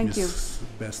for that, Thank you. Ms.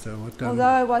 Bester. Although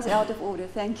I was out of order,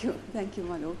 thank you,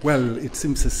 my lord. Well, it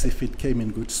seems as if it came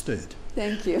in good stead.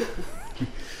 Thank you.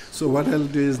 So what I'll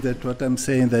do is that what I'm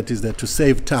saying that is that to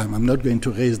save time, I'm not going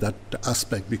to raise that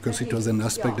aspect because it was an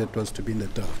aspect that was to be in the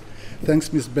draft.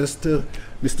 Thanks, Ms. Bester.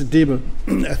 Mr. Dieber,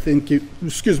 I think you,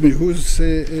 excuse me, who's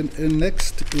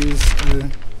next is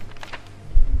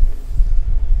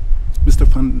Mr.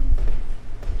 Van.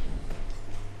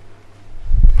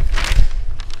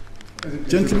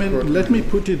 Gentlemen, let me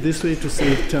put it this way to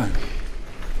save time.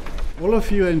 All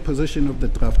of you are in possession of the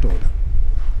draft order.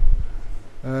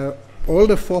 All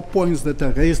the 4 points that are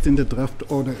raised in the draft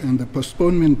order and the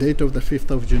postponement date of the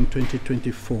 5th of June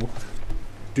 2024,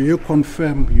 do you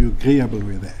confirm you're agreeable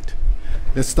with that?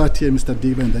 Let's start here, Mr.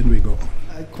 Dieber, and then we go on.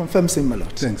 I confirm, same, my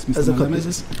lord. Thanks, As a Mr. court Malamet.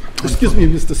 pleases. Excuse me,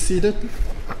 Mr. Cedar.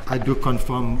 I do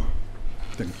confirm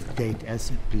Thank you. date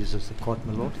as it pleases the court,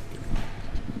 my lord.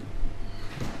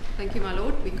 Thank you, my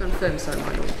lord. We confirm so,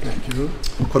 my lord. Thank you.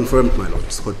 Confirmed, my lord.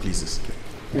 Court pleases.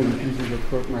 Thank you, the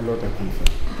court, my lord, I confirm.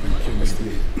 Thank you, Mr.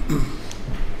 Lee.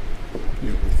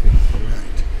 You're with me. All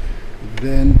right.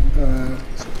 Then,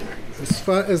 as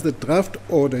far as the draft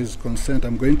order is concerned,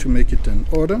 I'm going to make it an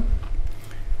order.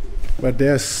 But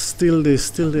there's still the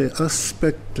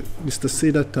aspect, Mr.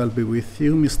 Sidat, I'll be with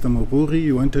you. Mr. Maburi,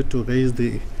 you wanted to raise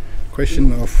the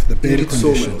question of the bail Indeed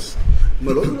so, conditions.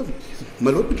 my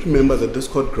lord would remember that this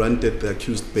court granted the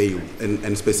accused bail,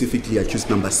 and specifically accused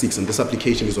number 6, and this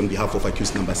application is on behalf of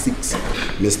accused number 6,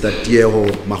 Mr. Diego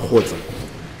Mahodza,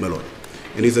 my lord.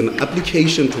 And it's an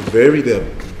application to vary the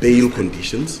bail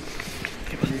conditions,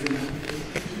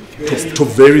 to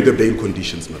vary the bail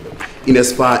conditions, my lord, in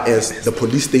as far as the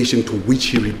police station to which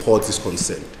he reports is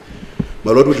concerned.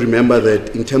 My lord would remember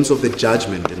that in terms of the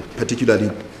judgment, and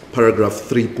particularly paragraph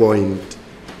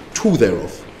 3.2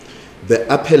 thereof,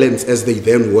 the appellants, as they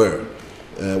then were,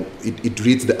 It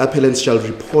reads, the appellants shall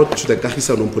report to the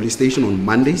Kagisanon police station on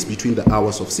Mondays between the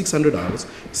hours of 600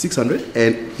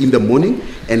 and in the morning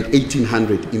and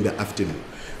 1800 in the afternoon.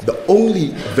 The only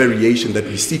variation that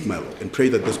we seek, my lord, and pray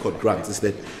that this court grants, is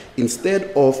that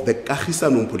instead of the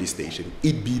Kagisanon police station,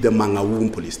 it be the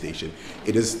Mangaung police station.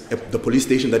 It is the police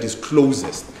station that is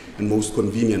closest and most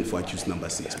convenient for accused number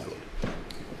 6, my lord.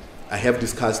 I have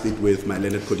discussed it with my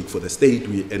learned colleague for the state,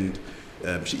 and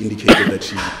she indicated that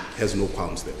she has no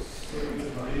qualms there.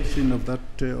 Variation of that,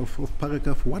 of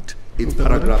paragraph what? It's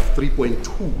paragraph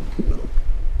 3.2.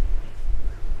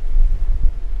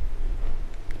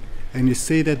 And you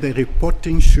say that the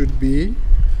reporting should be?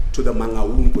 To the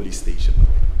Mangaung police station.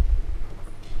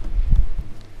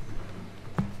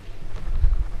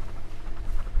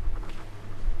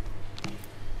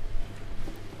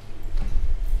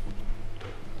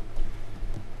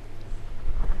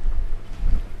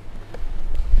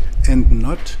 And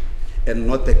not? And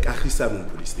not the Kagisanon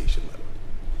police station, my lord.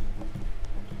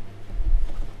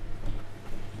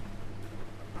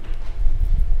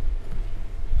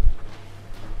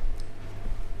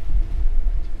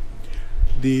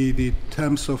 The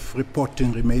terms of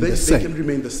reporting remain the same? They can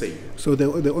remain the same. So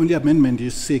the only amendment you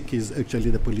seek is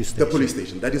actually the police station? The police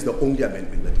station. That is the only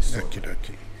amendment that is sought.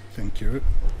 Okay. Thank you.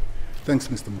 Thanks,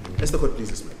 Mr. Magudumana. As the court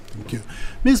pleases, ma'am. Thank you.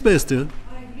 Ms. Bester?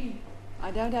 I agree. I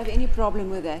don't have any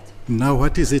problem with that. Now,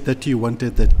 what is it that you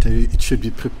wanted that it should be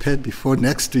prepared before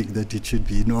next week, that it should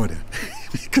be in order?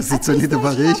 Because it's only the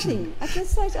variation. At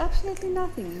this stage, absolutely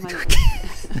nothing.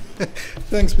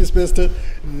 Thanks, Ms. Bester.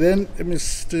 Then,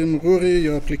 Mr. Mruri,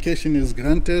 your application is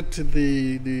granted.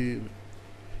 The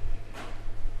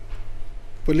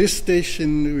police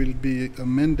station will be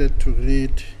amended to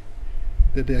read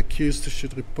that the accused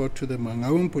should report to the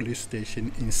Mangaung police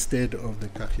station instead of the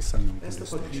Kagisanon police station. As the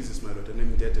court pleases, my lord, and I'm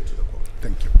indebted to the court.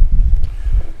 Thank you.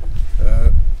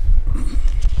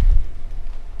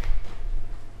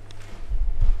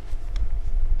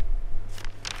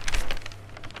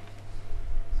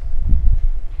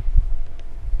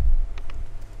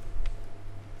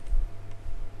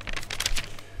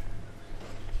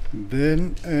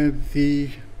 Then the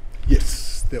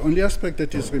only aspect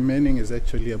that is remaining is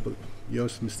actually about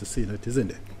yours, Mr. Seelat,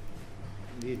 isn't it?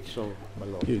 Indeed so, my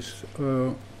lord. Yes,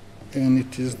 and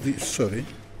it is the, sorry.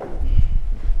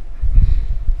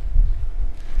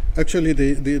 Actually,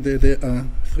 there are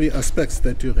three aspects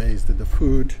that you raised: the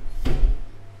food,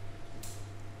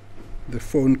 the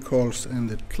phone calls, and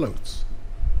the clothes.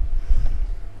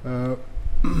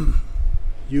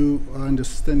 You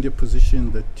understand your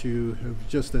position that you have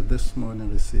just at this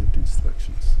morning received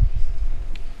instructions.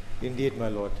 Indeed, my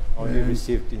lord. Only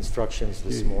received instructions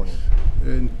this morning.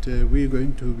 And we're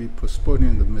going to be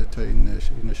postponing the matter in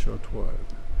a short while.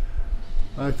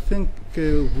 I think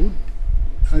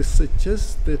I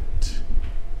suggest that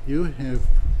you have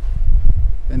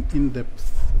an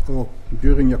in-depth, or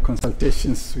during your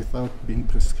consultations without being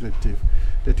prescriptive,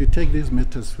 that you take these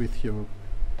matters with your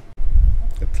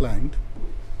client,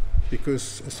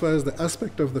 because as far as the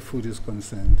aspect of the food is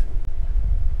concerned,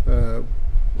 the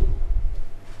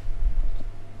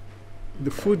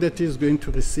food that he's going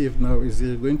to receive now, is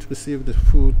he going to receive the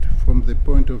food from the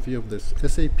point of view of the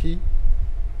SAPS,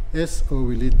 or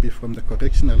will it be from the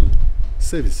correctional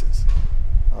services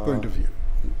point of view?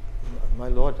 My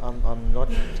lord, I'm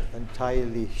not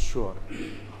entirely sure,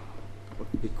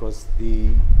 because the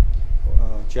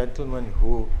gentleman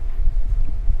who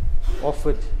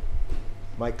offered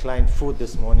my client food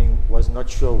this morning was not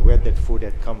sure where that food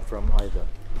had come from either,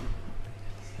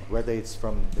 whether it's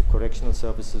from the correctional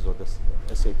services or the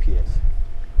SAPS,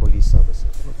 police services.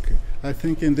 Okay. I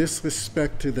think in this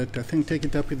respect that I think take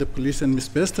it up with the police, and Ms.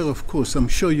 Bester, of course, I'm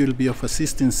sure you'll be of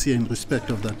assistance here in respect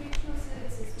of that.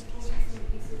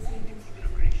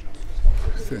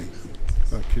 Thanks.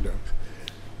 Okay,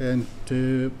 and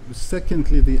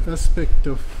secondly, the aspect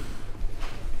of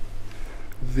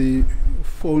the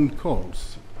phone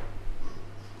calls.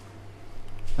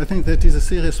 I think that is a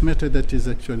serious matter that is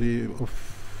actually of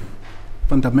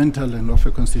fundamental and of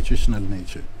a constitutional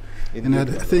nature. And I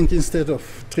think instead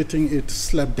of treating it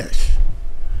slapdash,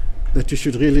 that you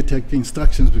should really take the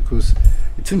instructions, because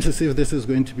it seems as if this is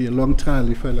going to be a long trial.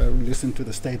 If I listen to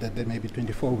the state that there may be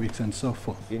 24 weeks and so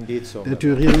forth. Indeed so. That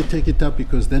you really take it up,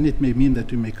 because then it may mean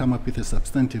that you may come up with a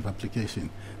substantive application.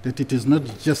 That it is not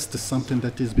just something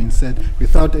that is being said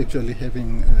without actually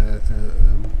having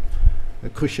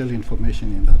crucial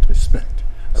information in that respect.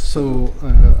 Absolutely.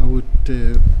 So I would...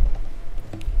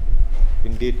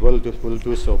 Indeed, we'll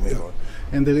do so, my lord.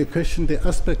 And the question, the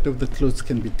aspect of the clothes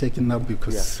can be taken up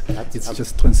because it's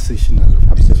just transitional.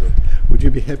 Absolutely. Would you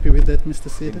be happy with that, Mr.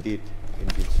 Seda? Indeed.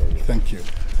 indeed so. Thank you.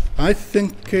 I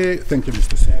think, thank you,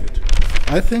 Mr. Secretary.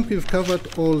 I think we've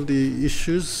covered all the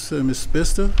issues, Ms.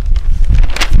 Bester.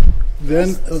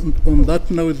 Then, on that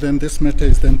note, then this matter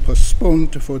is then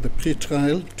postponed for the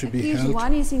pre-trial to be held. Accused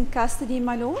 1 is in custody,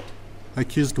 my lord.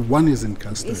 Accused 1 is in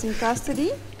custody. Is in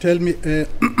custody. Tell me,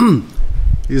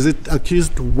 is it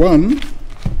accused 1?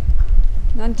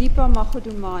 Nandipha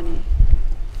Magudumana.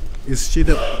 Is she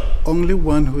the only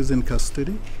one who is in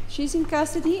custody? She's in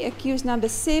custody. Accused number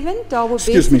 7, Thabo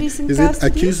Excuse Bester me, is in is custody.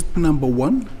 it accused number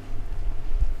 1?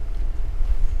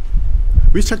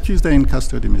 Which accused are in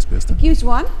custody, Ms. Bester? Accused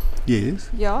 1, Yes.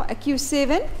 yeah. Accused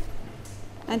 7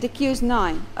 and accused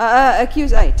 9.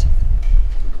 Accused 8.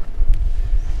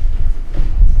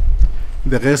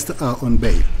 The rest are on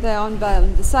bail. They are on bail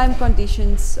and the same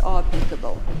conditions are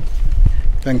applicable.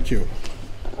 Thank you.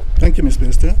 Thank you, Ms.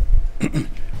 Bester.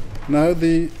 Now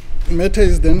the matter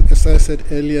is then, as I said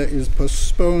earlier, is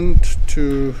postponed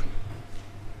to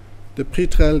the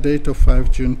pre-trial date of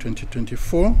 5 June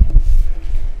 2024.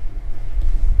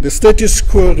 The status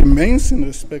quo remains in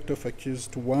respect of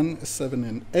accused 1, 7,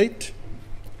 and 8.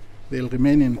 They'll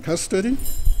remain in custody,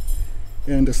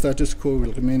 and the status quo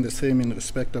will remain the same in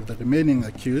respect of the remaining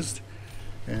accused,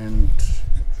 and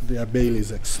their bail is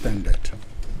extended.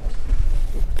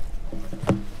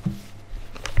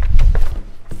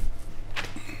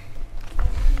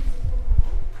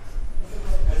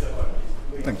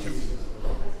 Thank you.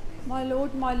 My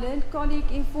lord, my learned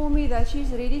colleague informed me that she's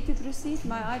ready to proceed.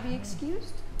 May I be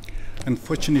excused?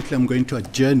 Unfortunately, I'm going to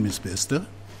adjourn, Ms. Bester,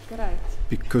 Great.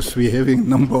 because we're having a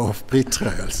number of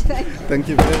pre-trials. Thank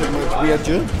you very much. We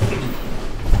adjourn.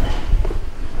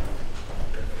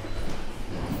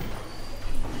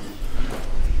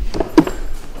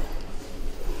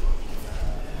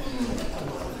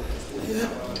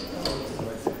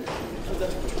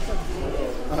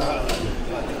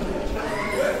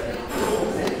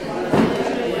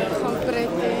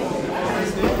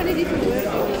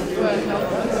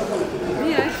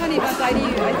 Nee, hy gaan nie, want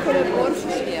hy het volle bors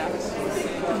gesleep.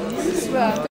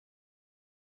 So